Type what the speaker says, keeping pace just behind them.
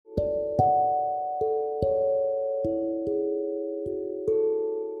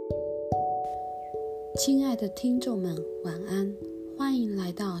亲爱的听众们，晚安，欢迎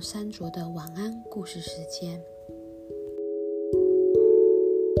来到山卓的晚安故事时间。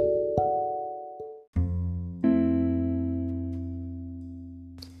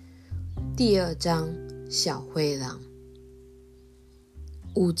第二章，小灰狼。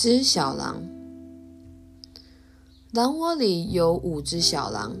5只小狼。狼窝里有5只小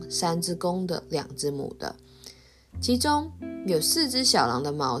狼，3只公的，2只母的，其中有4只小狼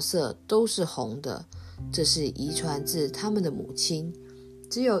的毛色都是红的，这是遗传自他们的母亲。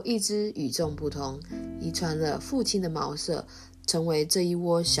只有1只与众不同，遗传了父亲的毛色，成为这一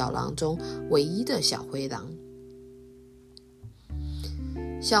窝小狼中唯一的小灰狼。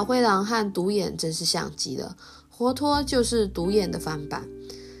小灰狼和独眼真是像极了，活脱就是独眼的翻版。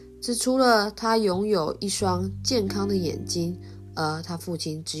只除了他拥有1双健康的眼睛，而他父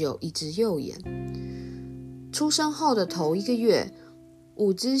亲只有1只右眼。出生后的头1个月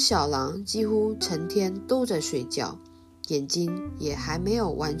，5只小狼几乎成天都在睡觉，眼睛也还没有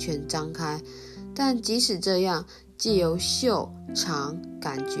完全张开。但即使这样，藉由嗅、尝、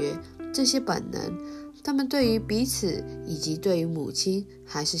感觉这些本能，他们对于彼此以及对于母亲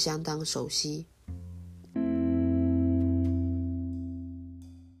还是相当熟悉。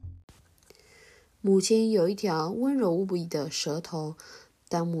母亲有一条温柔无比的舌头，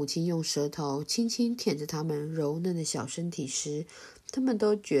当母亲用舌头轻轻舔着它们柔嫩的小身体时，他们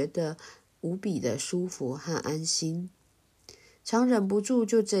都觉得无比的舒服和安心，常忍不住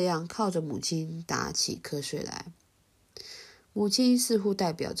就这样靠着母亲打起瞌睡来。母亲似乎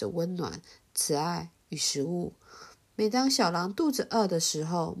代表着温暖、慈爱与食物。每当小狼肚子饿的时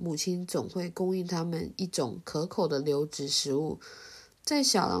候，母亲总会供应它们一种可口的流质食物。在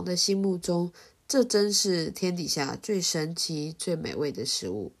小狼的心目中，这真是天底下最神奇、最美味的食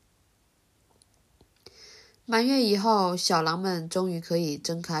物。满月以后，小狼们终于可以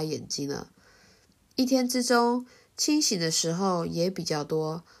睁开眼睛了。一天之中，清醒的时候也比较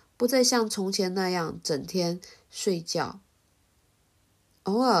多，不再像从前那样整天睡觉。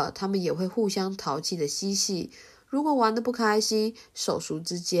偶尔，他们也会互相淘气的嬉戏。如果玩得不开心，手足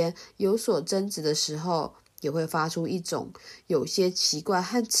之间有所争执的时候，也会发出一种有些奇怪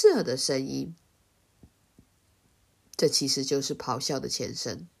和刺耳的声音。这其实就是咆哮的前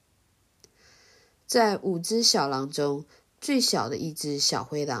身。在5只小狼中，最小的1只小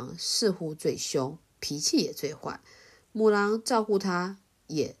灰狼似乎最凶，脾气也最坏，母狼照顾它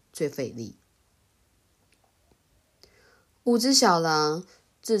也最费力。5只小狼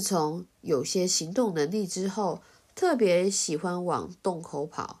自从有些行动能力之后，特别喜欢往洞口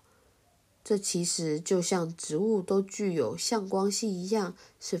跑。这其实就像植物都具有向光性一样，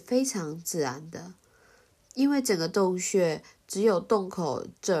是非常自然的。因为整个洞穴只有洞口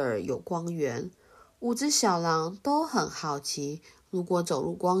这儿有光源，5只小狼都很好奇，如果走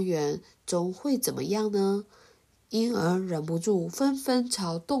入光源中会怎么样呢？因而忍不住纷纷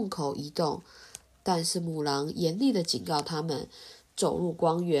朝洞口移动。但是母狼严厉地警告他们，走入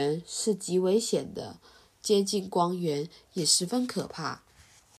光源是极危险的，接近光源也十分可怕。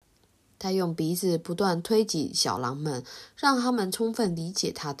他用鼻子不断推挤小狼们，让他们充分理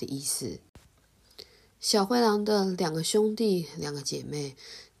解他的意思。小灰狼的2个兄弟、2个姐妹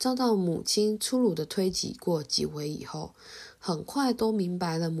遭到母亲粗鲁的推挤过几回以后，很快都明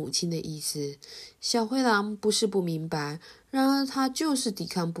白了母亲的意思。小灰狼不是不明白，然而他就是抵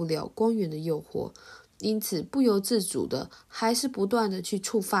抗不了光源的诱惑，因此不由自主的还是不断的去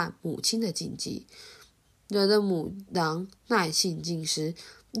触犯母亲的禁忌，惹得母狼耐性尽失。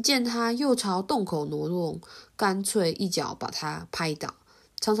见他又朝洞口挪动，干脆一脚把他拍倒，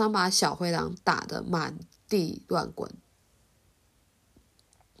常常把小灰狼打得满地乱滚。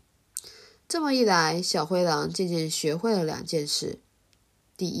这么一来，小灰狼渐渐学会了2件事。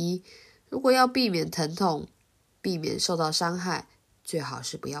第一，如果要避免疼痛，避免受到伤害，最好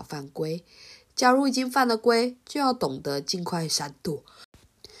是不要犯规。假如已经犯了规，就要懂得尽快闪躲。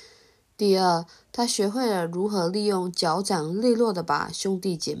第二，他学会了如何利用脚掌利落地把兄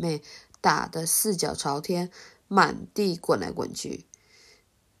弟姐妹打得4脚朝天，满地滚来滚去。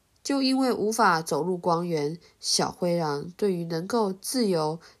就因为无法走入光源，小灰狼对于能够自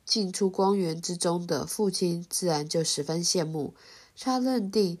由进出光源之中的父亲自然就十分羡慕。他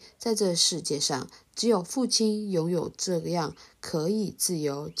认定在这世界上只有父亲拥有这样可以自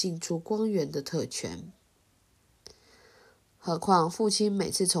由进出光源的特权。何况父亲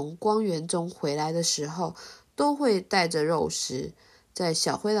每次从光源中回来的时候都会带着肉食，在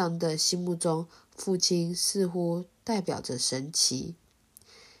小灰狼的心目中，父亲似乎代表着神奇。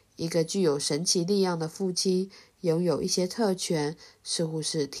一个具有神奇力量的父亲拥有一些特权，似乎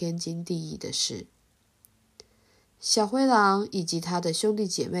是天经地义的事。小灰狼以及他的兄弟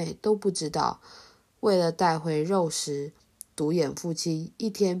姐妹都不知道为了带回肉食，独眼父亲一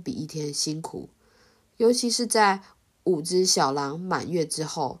天比一天辛苦，尤其是在5只小狼满月之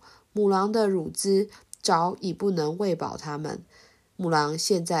后，母狼的乳汁早已不能喂饱它们。母狼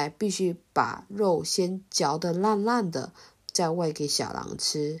现在必须把肉先嚼得烂烂的，再喂给小狼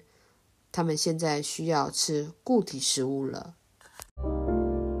吃。它们现在需要吃固体食物了。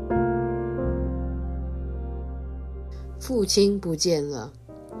父亲不见了。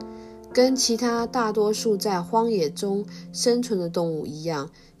跟其他大多数在荒野中生存的动物一样，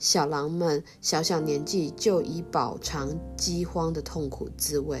小狼们小小年纪就已饱尝饥荒的痛苦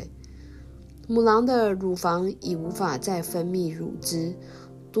滋味。母狼的乳房已无法再分泌乳汁，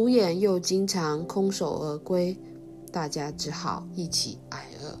独眼又经常空手而归，大家只好一起挨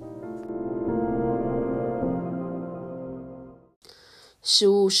饿。食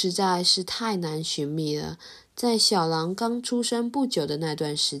物实在是太难寻觅了。在小狼刚出生不久的那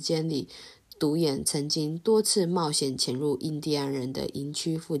段时间里，独眼曾经多次冒险潜入印第安人的营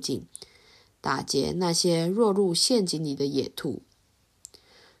区附近，打劫那些落入陷阱里的野兔。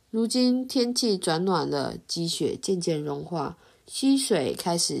如今天气转暖了，积雪渐渐融化，溪水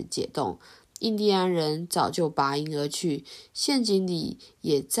开始解冻，印第安人早就拔营而去，陷阱里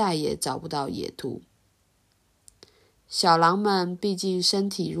也再也找不到野兔。小狼们毕竟身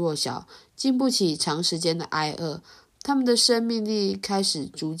体弱小，经不起长时间的挨饿，他们的生命力开始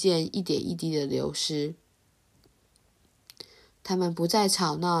逐渐一点一滴的流失。他们不再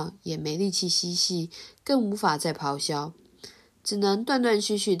吵闹，也没力气嬉戏，更无法再咆哮，只能断断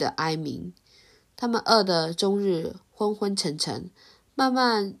续续的哀鸣。他们饿得终日昏昏沉沉，慢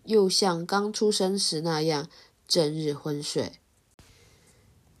慢又像刚出生时那样整日昏睡。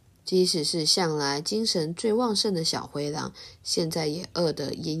即使是向来精神最旺盛的小灰狼，现在也饿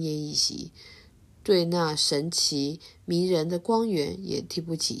得奄奄一息，对那神奇迷人的光源也提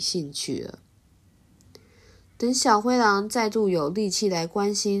不起兴趣了。等小灰狼再度有力气来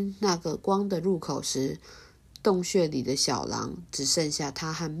关心那个光的入口时，洞穴里的小狼只剩下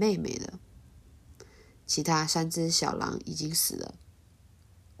他和妹妹了，其他3只小狼已经死了。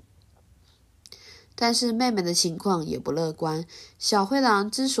但是妹妹的情况也不乐观，小灰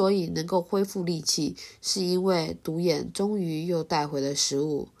狼之所以能够恢复力气，是因为独眼终于又带回了食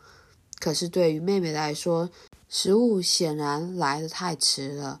物。可是对于妹妹来说，食物显然来得太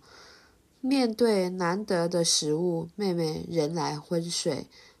迟了。面对难得的食物，妹妹仍然昏睡，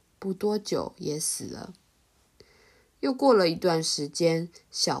不多久也死了。又过了一段时间，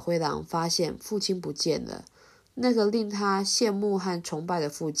小灰狼发现父亲不见了，那个令他羡慕和崇拜的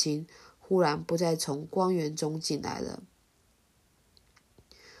父亲忽然不再从光源中进来了。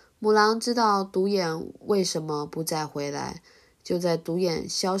母狼知道独眼为什么不再回来，就在独眼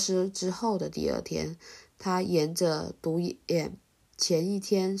消失之后的第2天，他沿着独眼前一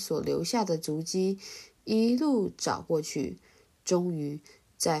天所留下的足迹一路找过去，终于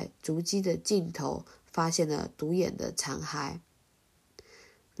在足迹的尽头发现了独眼的残骸。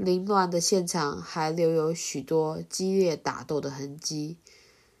凌乱的现场还留有许多激烈打斗的痕迹。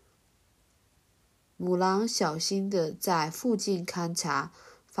母狼小心地在附近勘察，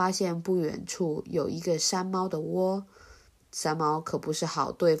发现不远处有一个山猫的窝。山猫可不是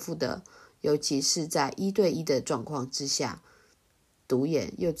好对付的，尤其是在1对1的状况之下，独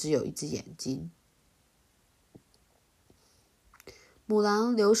眼又只有1只眼睛。母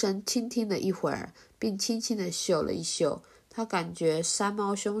狼留神倾听了一会儿，并轻轻地嗅了一嗅，他感觉山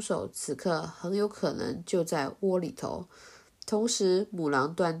猫凶手此刻很有可能就在窝里头。同时母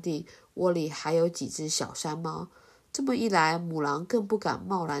狼断定窝里还有几只小山猫，这么一来，母狼更不敢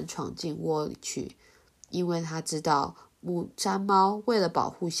贸然闯进窝里去，因为他知道母山猫为了保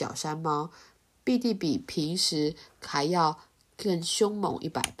护小山猫，必定比平时还要更凶猛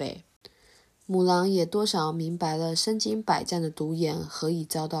100倍。母狼也多少明白了身经百战的独眼何以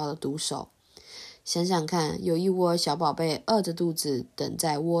遭到了毒手。想想看，有一窝小宝贝饿着肚子等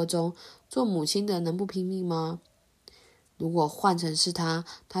在窝中，做母亲的能不拼命吗？如果换成是他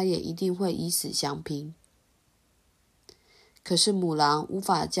也一定会以死相拼。可是母狼无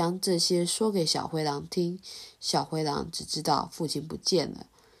法将这些说给小灰狼听，小灰狼只知道父亲不见了，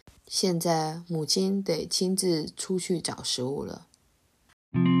现在母亲得亲自出去找食物了。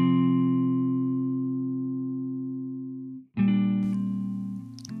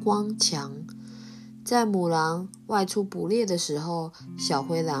光墙。在母狼外出捕猎的时候，小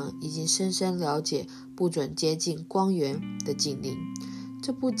灰狼已经深深了解不准接近光源的禁令。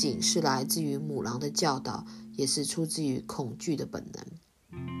这不仅是来自于母狼的教导，也是出自于恐惧的本能。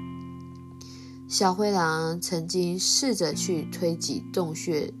小灰狼曾经试着去推挤洞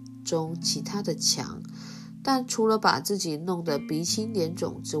穴中其他的墙，但除了把自己弄得鼻青脸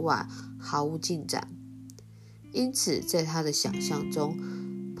肿之外，毫无进展。因此在他的想象中，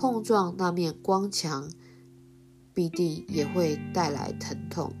碰撞那面光墙必定也会带来疼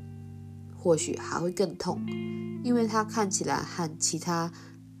痛，或许还会更痛，因为它看起来和其他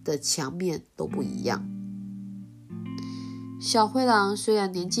的墙面都不一样。小灰狼虽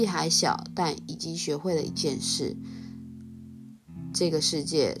然年纪还小，但已经学会了一件事：这个世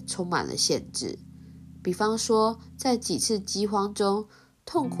界充满了限制。比方说，在几次饥荒中，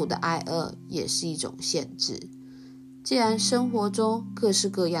痛苦的挨饿也是一种限制。既然生活中各式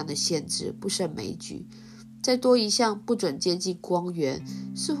各样的限制不胜枚举，再多一项不准接近光源，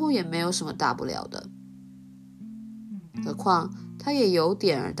似乎也没有什么大不了的。何况他也有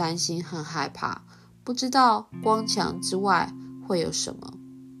点儿担心和害怕，不知道光墙之外会有什么。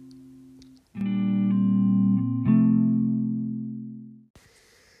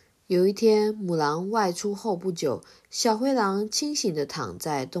有一天，母狼外出后不久，小灰狼清醒地躺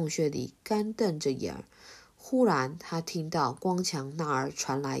在洞穴里，干瞪着眼儿。忽然，他听到光墙那儿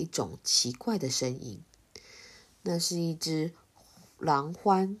传来一种奇怪的声音。那是一只狼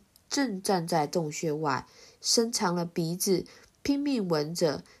獾正站在洞穴外，伸长了鼻子，拼命闻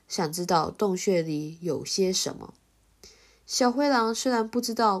着，想知道洞穴里有些什么。小灰狼虽然不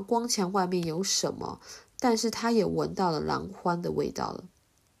知道光墙外面有什么，但是他也闻到了狼獾的味道了。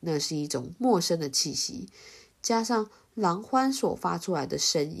那是一种陌生的气息，加上狼獾所发出来的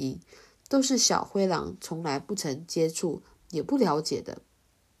声音，都是小灰狼从来不曾接触也不了解的。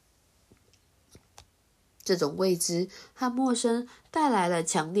这种未知和陌生带来了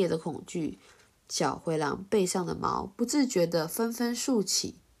强烈的恐惧，小灰狼背上的毛不自觉地纷纷竖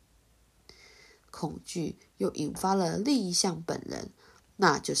起。恐惧又引发了另一项本能，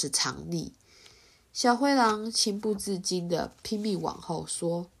那就是藏匿。小灰狼情不自禁地拼命往后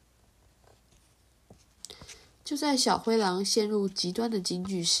缩。就在小灰狼陷入极端的惊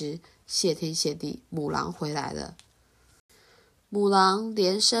惧时，谢天谢地，母狼回来了。母狼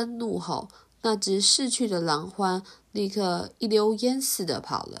连声怒吼，那只逝去的狼獾立刻一溜烟似的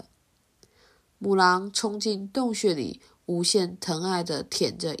跑了。母狼冲进洞穴里，无限疼爱地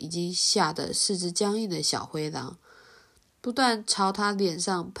舔着已经吓得四肢僵硬的小灰狼，不断朝他脸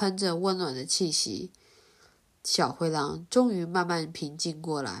上喷着温暖的气息。小灰狼终于慢慢平静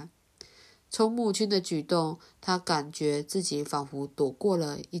过来。从母亲的举动，他感觉自己仿佛躲过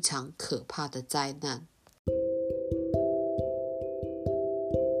了一场可怕的灾难。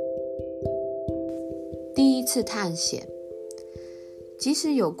第一次探险，即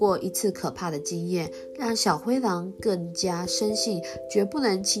使有过一次可怕的经验，让小灰狼更加深信绝不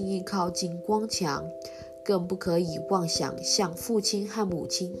能轻易靠近光墙，更不可以妄想像父亲和母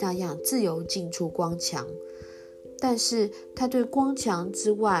亲那样自由进出光墙。但是他对光墙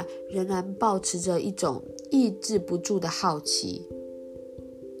之外仍然抱持着一种抑制不住的好奇。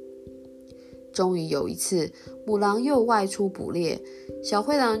终于有一次，母狼又外出捕猎，小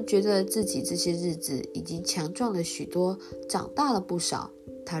灰狼觉得自己这些日子已经强壮了许多，长大了不少，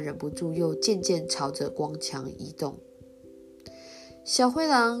他忍不住又渐渐朝着光墙移动。小灰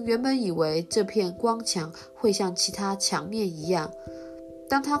狼原本以为这片光墙会像其他墙面一样，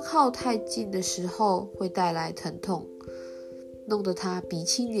当他靠太近的时候会带来疼痛，弄得他鼻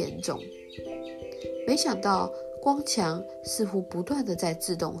青脸肿。没想到光墙似乎不断地在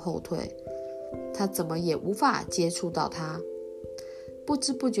自动后退，他怎么也无法接触到它。不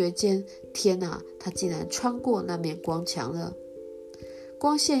知不觉间，天哪，他竟然穿过那面光墙了。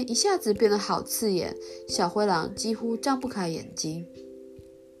光线一下子变得好刺眼，小灰狼几乎张不开眼睛。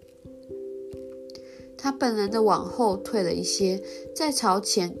他本能地往后退了一些，再朝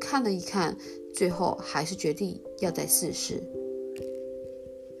前看了一看，最后还是决定要再试试。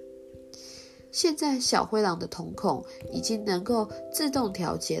现在小灰狼的瞳孔已经能够自动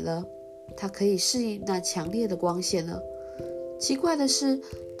调节了，它可以适应那强烈的光线了。奇怪的是，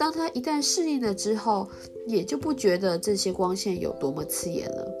当它一旦适应了之后，也就不觉得这些光线有多么刺眼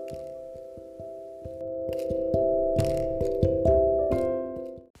了。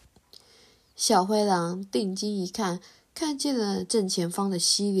小灰狼定睛一看，看见了正前方的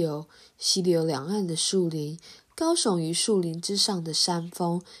溪流，溪流两岸的树林，高耸于树林之上的山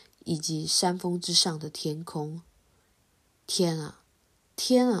峰，以及山峰之上的天空。天啊，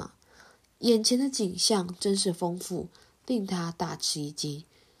天啊！眼前的景象真是丰富，令他大吃一惊。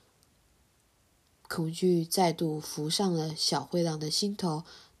恐惧再度浮上了小灰狼的心头，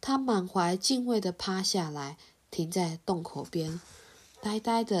他满怀敬畏地趴下来，停在洞口边，呆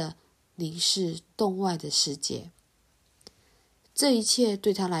呆地凝视洞外的世界。这一切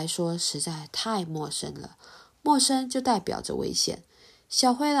对他来说实在太陌生了，陌生就代表着危险。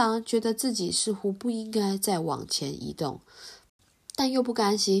小灰狼觉得自己似乎不应该再往前移动，但又不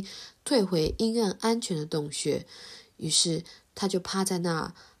甘心退回阴暗安全的洞穴，于是他就趴在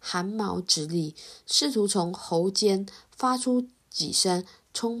那汗毛直立，试图从喉间发出几声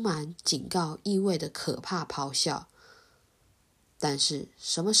充满警告意味的可怕咆哮。但是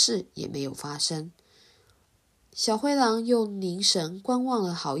什么事也没有发生。小灰狼又凝神观望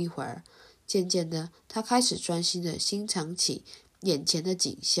了好一会儿，渐渐的，他开始专心的欣赏起眼前的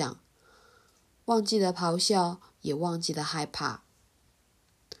景象，忘记了咆哮，也忘记了害怕。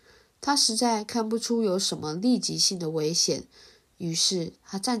他实在看不出有什么立即性的危险，于是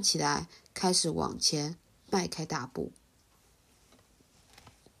他站起来，开始往前迈开大步。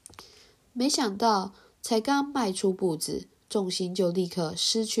没想到，才刚迈出步子，重心就立刻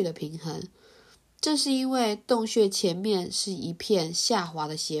失去了平衡。这是因为洞穴前面是一片下滑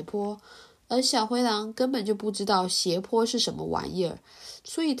的斜坡，而小灰狼根本就不知道斜坡是什么玩意儿，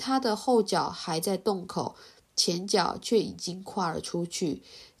所以他的后脚还在洞口，前脚却已经跨了出去。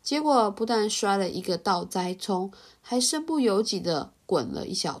结果不但摔了一个倒栽葱，还身不由己地滚了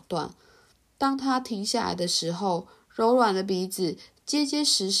一小段。当他停下来的时候，柔软的鼻子结结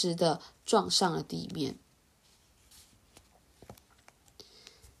实实地撞上了地面。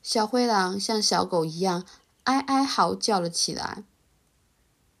小灰狼像小狗一样哀哀嚎叫了起来，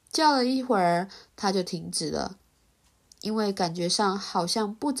叫了一会儿，他就停止了，因为感觉上好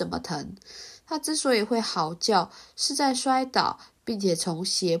像不怎么疼。他之所以会嚎叫，是在摔倒并且从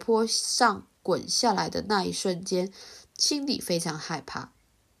斜坡上滚下来的那一瞬间，心里非常害怕。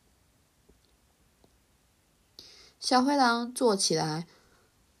小灰狼坐起来，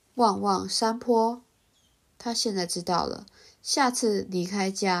望望山坡，他现在知道了，下次离开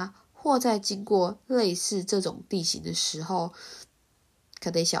家或在经过类似这种地形的时候，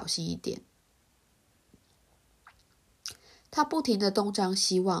可得小心一点。他不停地东张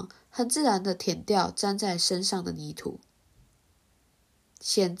西望，很自然地舔掉粘在身上的泥土。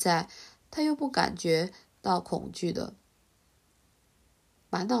现在他又不感觉到恐惧了，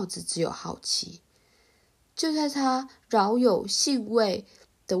满脑子只有好奇。就在他饶有兴味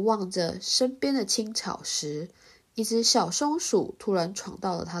地望着身边的青草时，一只小松鼠突然闯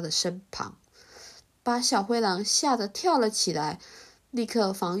到了他的身旁，把小灰狼吓得跳了起来，立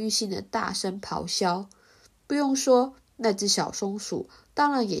刻防御性的大声咆哮。不用说，那只小松鼠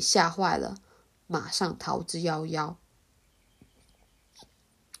当然也吓坏了，马上逃之夭夭。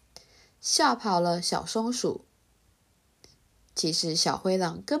吓跑了小松鼠，其实小灰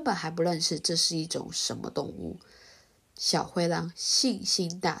狼根本还不认识这是一种什么动物。小灰狼信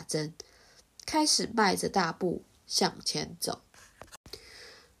心大增，开始迈着大步向前走。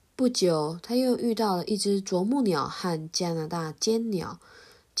不久，他又遇到了一只啄木鸟和加拿大尖鸟。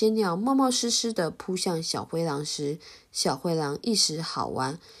尖鸟冒冒失失地扑向小灰狼时，小灰狼一时好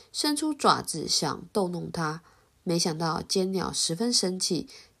玩，伸出爪子想逗弄它。没想到尖鸟十分生气，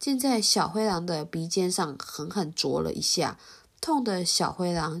竟在小灰狼的鼻尖上狠狠啄了一下，痛得小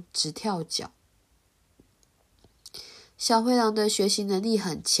灰狼直跳脚。小灰狼的学习能力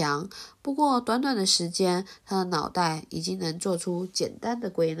很强，不过短短的时间，他的脑袋已经能做出简单的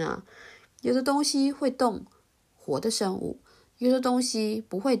归纳。有的东西会动，活的生物；有的东西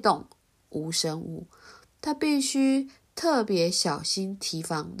不会动，无生物。他必须特别小心提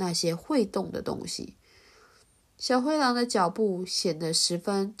防那些会动的东西。小灰狼的脚步显得十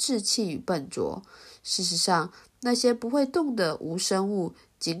分稚气与笨拙。事实上，那些不会动的无生物，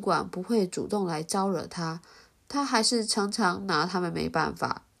尽管不会主动来招惹他，他还是常常拿他们没办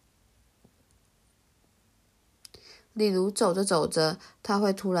法。例如走着走着，他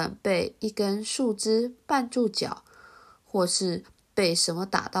会突然被一根树枝绊住脚，或是被什么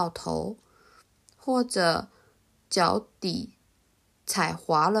打到头，或者脚底踩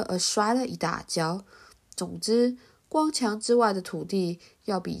滑了而摔了一大跤。总之，光墙之外的土地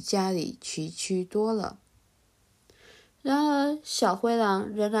要比家里崎岖多了。然而，小灰狼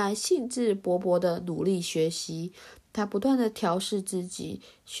仍然兴致勃勃地努力学习，他不断地调试自己，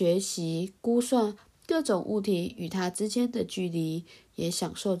学习估算各种物体与它之间的距离，也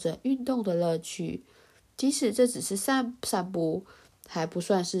享受着运动的乐趣。即使这只是散步，还不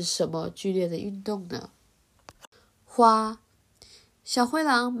算是什么剧烈的运动呢。花，小灰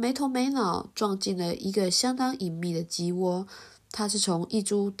狼没头没脑撞进了一个相当隐秘的鸡窝，它是从一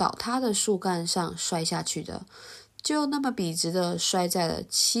株倒塌的树干上摔下去的，就那么笔直的摔在了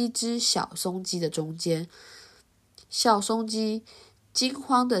7只小松鸡的中间。小松鸡惊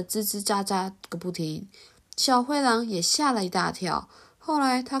慌的吱吱喳喳个不停，小灰狼也吓了一大跳。后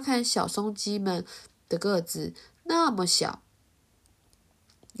来他看小松鸡们的个子那么小，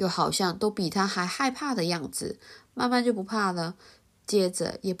又好像都比他还害怕的样子，慢慢就不怕了。接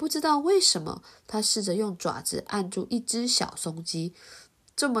着也不知道为什么，他试着用爪子按住一只小松鸡，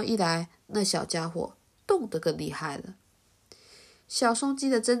这么一来，那小家伙动得更厉害了。小松鸡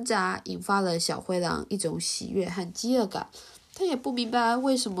的挣扎引发了小灰狼一种喜悦和饥饿感，他也不明白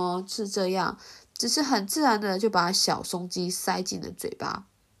为什么是这样，只是很自然的就把小松鸡塞进了嘴巴。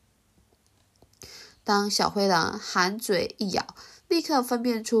当小灰狼含嘴一咬，立刻分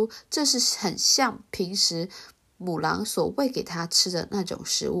辨出这是很像平时母狼所喂给它吃的那种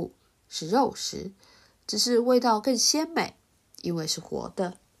食物，是肉食，只是味道更鲜美，因为是活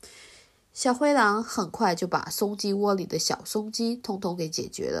的。小灰狼很快就把松鸡窝里的小松鸡统统给解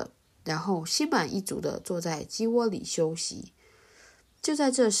决了，然后心满意足地坐在鸡窝里休息。就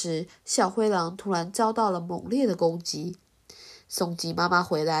在这时，小灰狼突然遭到了猛烈的攻击。松鸡妈妈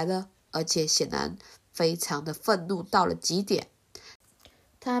回来了，而且显然非常的愤怒到了极点。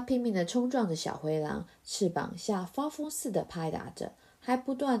它拼命地冲撞着小灰狼，翅膀像发疯似的拍打着，还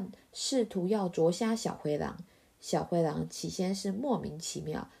不断试图要啄瞎小灰狼。小灰狼起先是莫名其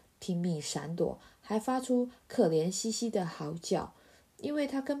妙，拼命闪躲，还发出可怜兮兮的嚎叫，因为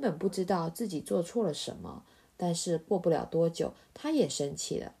他根本不知道自己做错了什么。但是过不了多久，他也生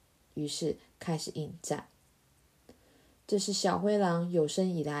气了，于是开始应战。这是小灰狼有生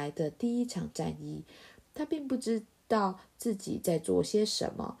以来的第一场战役，他并不知道自己在做些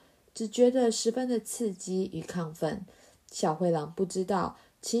什么，只觉得十分的刺激与亢奋。小灰狼不知道，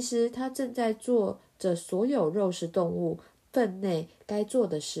其实他正在做着所有肉食动物分内该做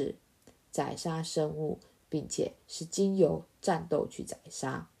的事，宰杀生物，并且是经由战斗去宰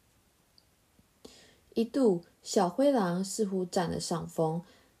杀。一度，小灰狼似乎占了上风，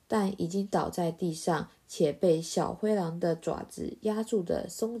但已经倒在地上且被小灰狼的爪子压住的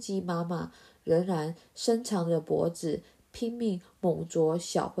松鸡妈妈仍然伸长着脖子，拼命猛啄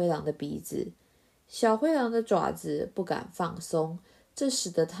小灰狼的鼻子。小灰狼的爪子不敢放松，这使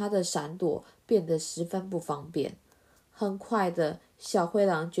得它的闪躲变得十分不方便。很快的，小灰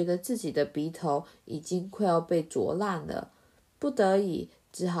狼觉得自己的鼻头已经快要被啄烂了，不得已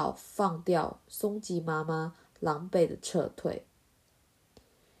只好放掉松鸡妈妈，狼狈的撤退。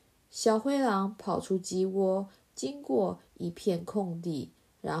小灰狼跑出鸡窝，经过一片空地，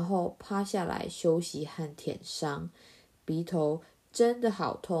然后趴下来休息和舔伤，鼻头真的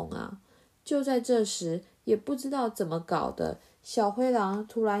好痛啊！就在这时，也不知道怎么搞的，小灰狼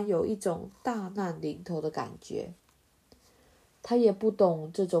突然有一种大难临头的感觉。他也不懂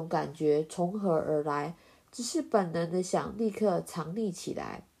这种感觉从何而来，只是本能的想立刻藏匿起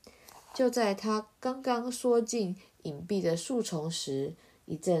来。就在他刚刚缩进隐蔽的树丛时，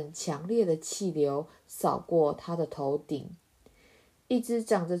一阵强烈的气流扫过他的头顶，一只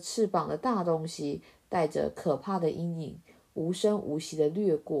长着翅膀的大东西带着可怕的阴影，无声无息地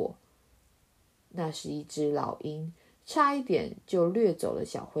掠过。那是一只老鹰，差一点就掠走了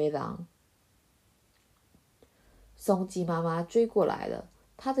小灰狼。松鸡妈妈追过来了，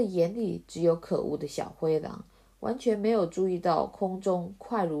她的眼里只有可恶的小灰狼，完全没有注意到空中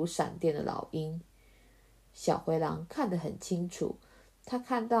快如闪电的老鹰。小灰狼看得很清楚，他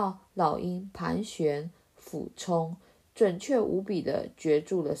看到老鹰盘旋俯冲，准确无比地攫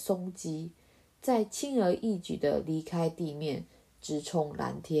住了松鸡，再轻而易举地离开地面，直冲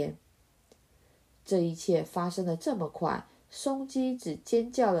蓝天。这一切发生得这么快，松鸡只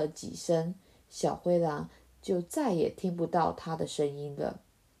尖叫了几声，小灰狼就再也听不到它的声音了。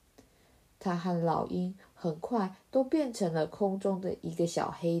它和老鹰很快都变成了空中的一个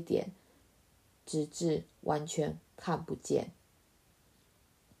小黑点，直至完全看不见。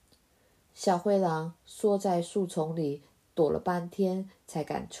小灰狼缩在树丛里躲了半天才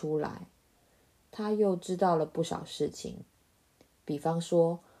敢出来。他又知道了不少事情，比方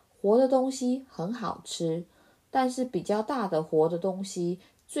说活的东西很好吃，但是比较大的活的东西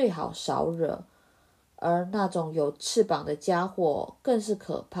最好少惹，而那种有翅膀的家伙更是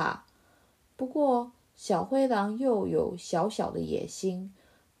可怕。不过小灰狼又有小小的野心，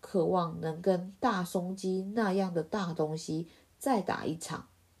渴望能跟大松鸡那样的大东西再打一场。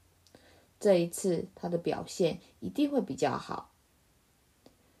这一次他的表现一定会比较好。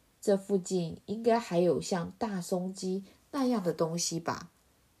这附近应该还有像大松鸡那样的东西吧？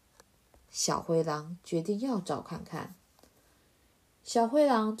小灰狼决定要找看看。小灰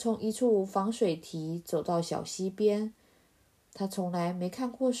狼从一处防水堤走到小溪边，他从来没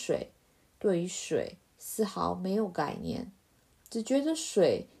看过水，对于水丝毫没有概念，只觉得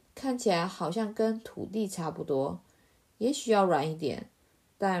水看起来好像跟土地差不多，也许要软一点，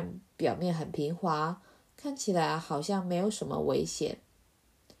但表面很平滑，看起来好像没有什么危险。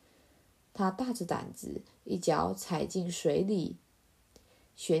他大着胆子一脚踩进水里，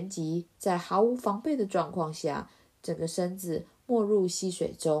旋即在毫无防备的状况下，整个身子没入溪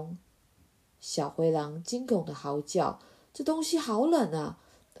水中。小灰狼惊恐的嚎叫，这东西好冷啊，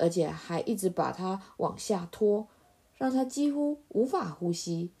而且还一直把它往下拖，让它几乎无法呼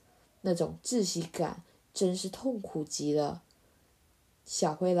吸。那种窒息感真是痛苦极了。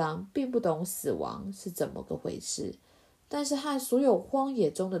小灰狼并不懂死亡是怎么个回事，但是和所有荒野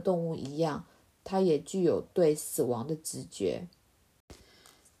中的动物一样，它也具有对死亡的直觉。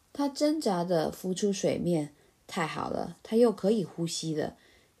它挣扎地浮出水面，太好了，它又可以呼吸了。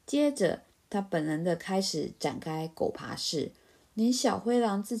接着它本能地开始展开狗爬式，连小灰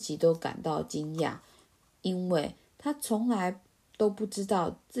狼自己都感到惊讶，因为它从来都不知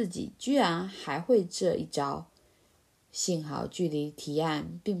道自己居然还会这一招。幸好距离堤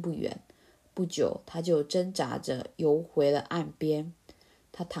岸并不远，不久他就挣扎着游回了岸边。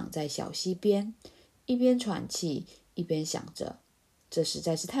他躺在小溪边，一边喘气一边想着，这实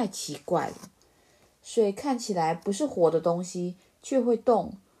在是太奇怪了，水看起来不是活的东西，却会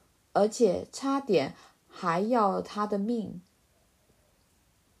动，而且差点还要了他的命。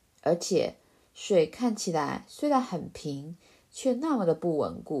而且水看起来虽然很平，却那么的不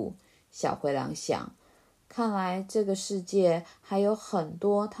稳固。小灰狼想，看来这个世界还有很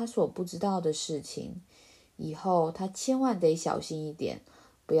多他所不知道的事情，以后他千万得小心一点，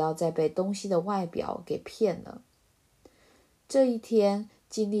不要再被东西的外表给骗了。这一天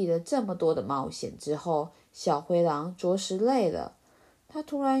经历了这么多的冒险之后，小灰狼着实累了，他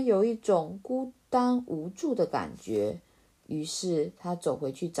突然有一种孤单无助的感觉，于是他走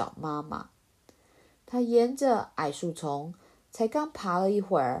回去找妈妈。他沿着矮树丛，才刚爬了一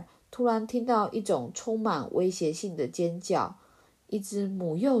会儿，突然听到一种充满威胁性的尖叫，一只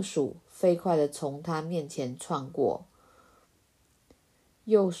母幼鼠飞快地从他面前窜过。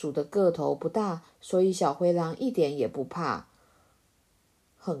幼鼠的个头不大，所以小灰狼一点也不怕。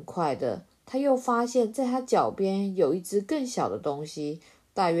很快的，他又发现在他脚边有一只更小的东西，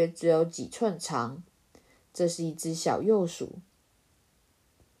大约只有几寸长。这是一只小幼鼠。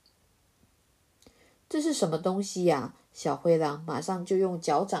这是什么东西呀？小灰狼马上就用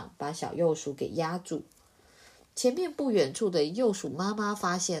脚掌把小幼鼠给压住。前面不远处的幼鼠妈妈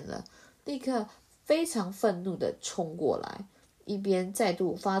发现了，立刻非常愤怒地冲过来，一边再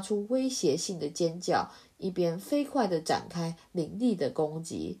度发出威胁性的尖叫，一边飞快地展开凌厉的攻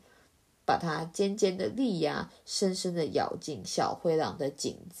击，把它尖尖的利牙深深地咬进小灰狼的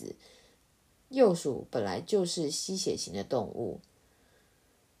颈子。幼鼠本来就是吸血型的动物。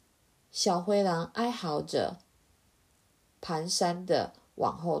小灰狼哀嚎着，蹒跚地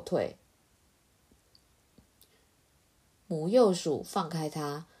往后退。母幼鼠放开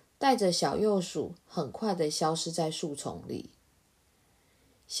它，带着小幼鼠很快地消失在树丛里。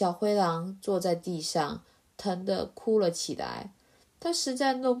小灰狼坐在地上，疼得哭了起来。他实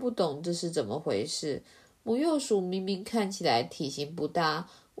在弄不懂这是怎么回事。母幼鼠明明看起来体型不大，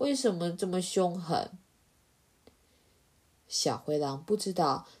为什么这么凶狠？小灰狼不知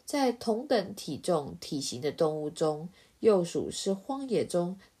道，在同等体重体型的动物中，幼鼠是荒野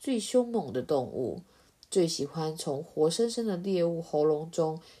中最凶猛的动物，最喜欢从活生生的猎物喉咙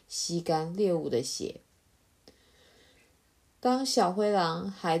中吸干猎物的血。当小灰狼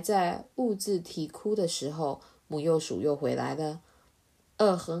还在兀自啼哭的时候，母幼鼠又回来了，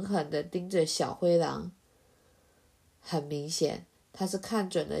恶狠狠地盯着小灰狼。很明显，他是看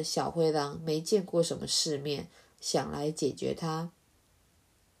准了小灰狼没见过什么世面，想来解决它。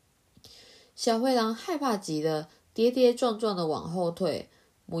小灰狼害怕极了，跌跌撞撞地往后退，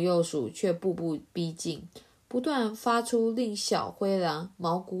母幼鼠却步步逼近，不断发出令小灰狼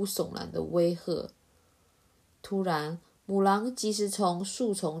毛骨悚然的威吓。突然，母狼及时从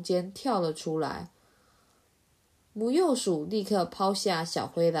树丛间跳了出来，母幼鼠立刻抛下小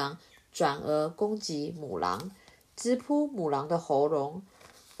灰狼，转而攻击母狼，直扑母狼的喉咙，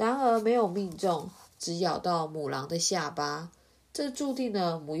然而没有命中，只咬到母狼的下巴。这注定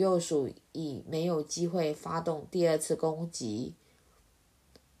了母幼鼠已没有机会发动第二次攻击。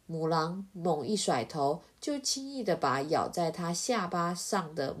母狼猛一甩头，就轻易地把咬在它下巴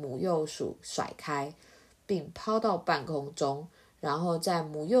上的母幼鼠甩开，并抛到半空中，然后在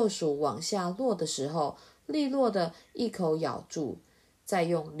母幼鼠往下落的时候，利落地一口咬住，再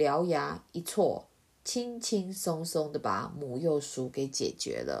用獠牙一挫，轻轻松松地把母幼鼠给解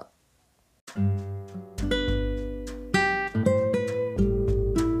决了。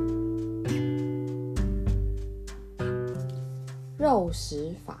肉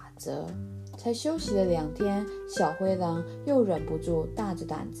食法则。才休息了2天，小灰狼又忍不住大着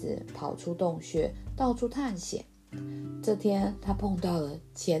胆子跑出洞穴，到处探险。这天他碰到了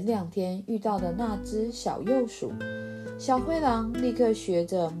前2天遇到的那只小幼鼠，小灰狼立刻学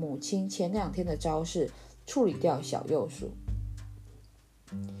着母亲前2天的招式处理掉小幼鼠。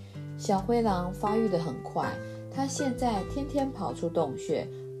小灰狼发育得很快，它现在天天跑出洞穴，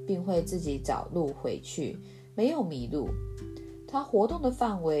并会自己找路回去，没有迷路。它活动的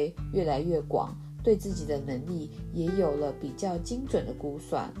范围越来越广，对自己的能力也有了比较精准的估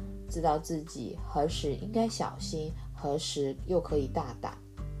算，知道自己何时应该小心，何时又可以大胆。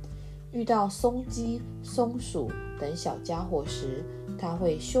遇到松鸡、松鼠等小家伙时，它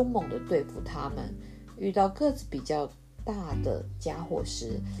会凶猛地对付它们；遇到个子比较大的家伙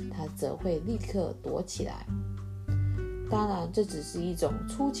时，它则会立刻躲起来。当然，这只是一种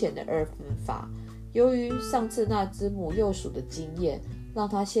粗浅的二分法。由于上次那只母幼鼠的经验，让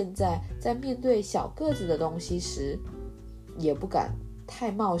它现在面对小个子的东西时，也不敢太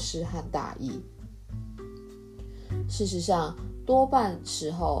冒失和大意。事实上，多半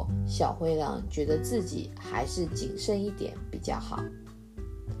时候小灰狼觉得自己还是谨慎一点比较好。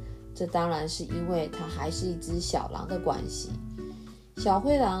这当然是因为它还是一只小狼的关系。小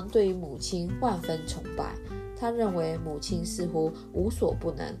灰狼对于母亲万分崇拜，他认为母亲似乎无所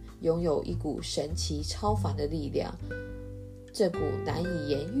不能，拥有一股神奇超凡的力量。这股难以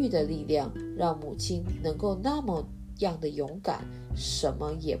言喻的力量让母亲能够那么样的勇敢，什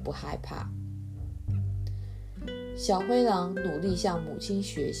么也不害怕。小灰狼努力向母亲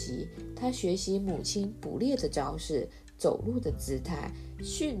学习，他学习母亲捕猎的招式，走路的姿态，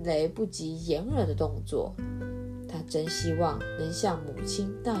迅雷不及掩耳的动作。他真希望能像母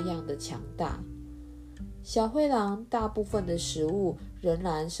亲那样的强大。小灰狼大部分的食物仍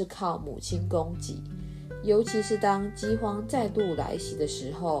然是靠母亲供给，尤其是当饥荒再度来袭的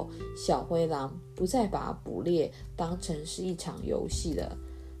时候，小灰狼不再把捕猎当成是一场游戏了。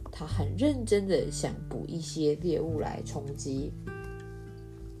他很认真地想捕一些猎物来充饥，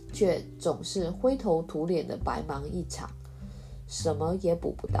却总是灰头土脸的白忙一场，什么也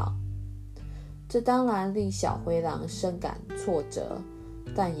捕不到。这当然令小灰狼深感挫折，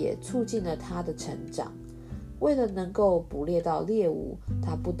但也促进了他的成长。为了能够捕猎到猎物，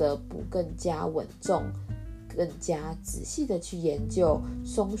他不得不更加稳重，更加仔细地去研究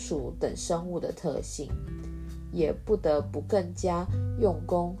松鼠等生物的特性，也不得不更加用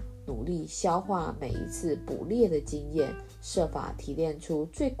功，努力消化每一次捕猎的经验，设法提炼出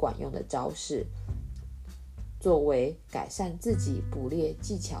最管用的招式，作为改善自己捕猎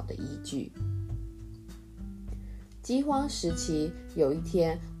技巧的依据。饥荒时期，有一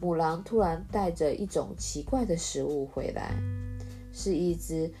天，母狼突然带着一种奇怪的食物回来，是一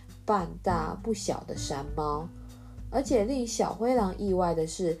只半大不小的山猫。而且令小灰狼意外的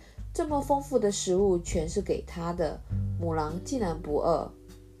是，这么丰富的食物全是给它的，母狼竟然不饿。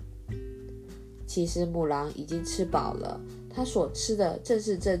其实母狼已经吃饱了，它所吃的正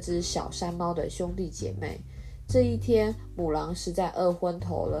是这只小山猫的兄弟姐妹。这一天，母狼实在饿昏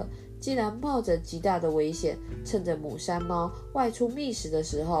头了，竟然冒着极大的危险，趁着母山猫外出觅食的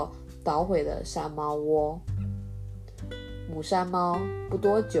时候，捣毁了山猫窝。母山猫不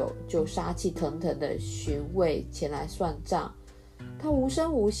多久就杀气腾腾地寻卫前来算账，它无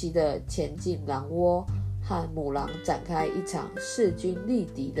声无息地潜进狼窝，和母狼展开一场势均力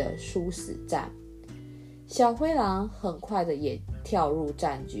敌的殊死战。小灰狼很快的也跳入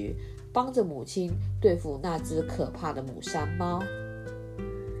战局，帮着母亲对付那只可怕的母山猫。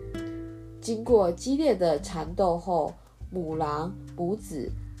经过激烈的缠斗后，母狼母子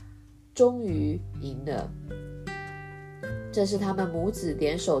终于赢了。这是他们母子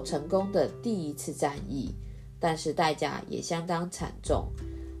联手成功的第一次战役，但是代价也相当惨重。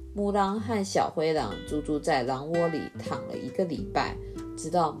母狼和小灰狼足足在狼窝里躺了1个礼拜，直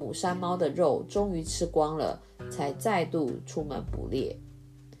到母山猫的肉终于吃光了，才再度出门捕猎。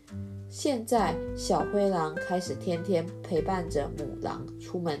现在小灰狼开始天天陪伴着母狼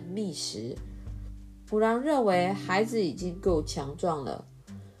出门觅食。母狼认为孩子已经够强壮了。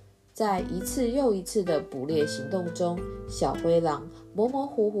在一次又一次的捕猎行动中，小灰狼模模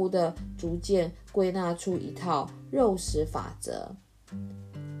糊糊的逐渐归纳出一套肉食法则。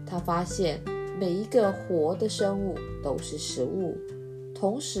他发现每一个活的生物都是食物，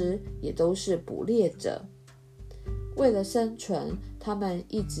同时也都是捕猎者。为了生存，他们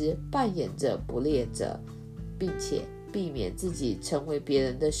一直扮演着捕猎者，并且避免自己成为别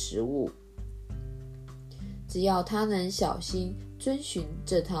人的食物。只要他能小心遵循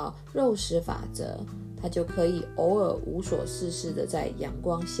这套肉食法则，他就可以偶尔无所事事的在阳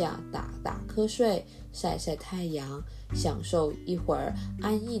光下打瞌睡，晒晒太阳，享受一会儿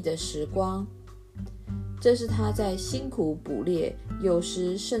安逸的时光。这是他在辛苦捕猎，有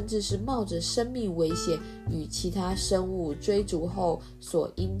时甚至是冒着生命危险与其他生物追逐后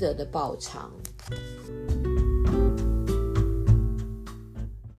所应得的报偿。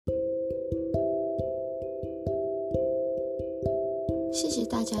谢谢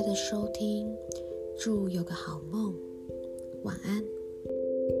的收听，祝有个好梦，晚安。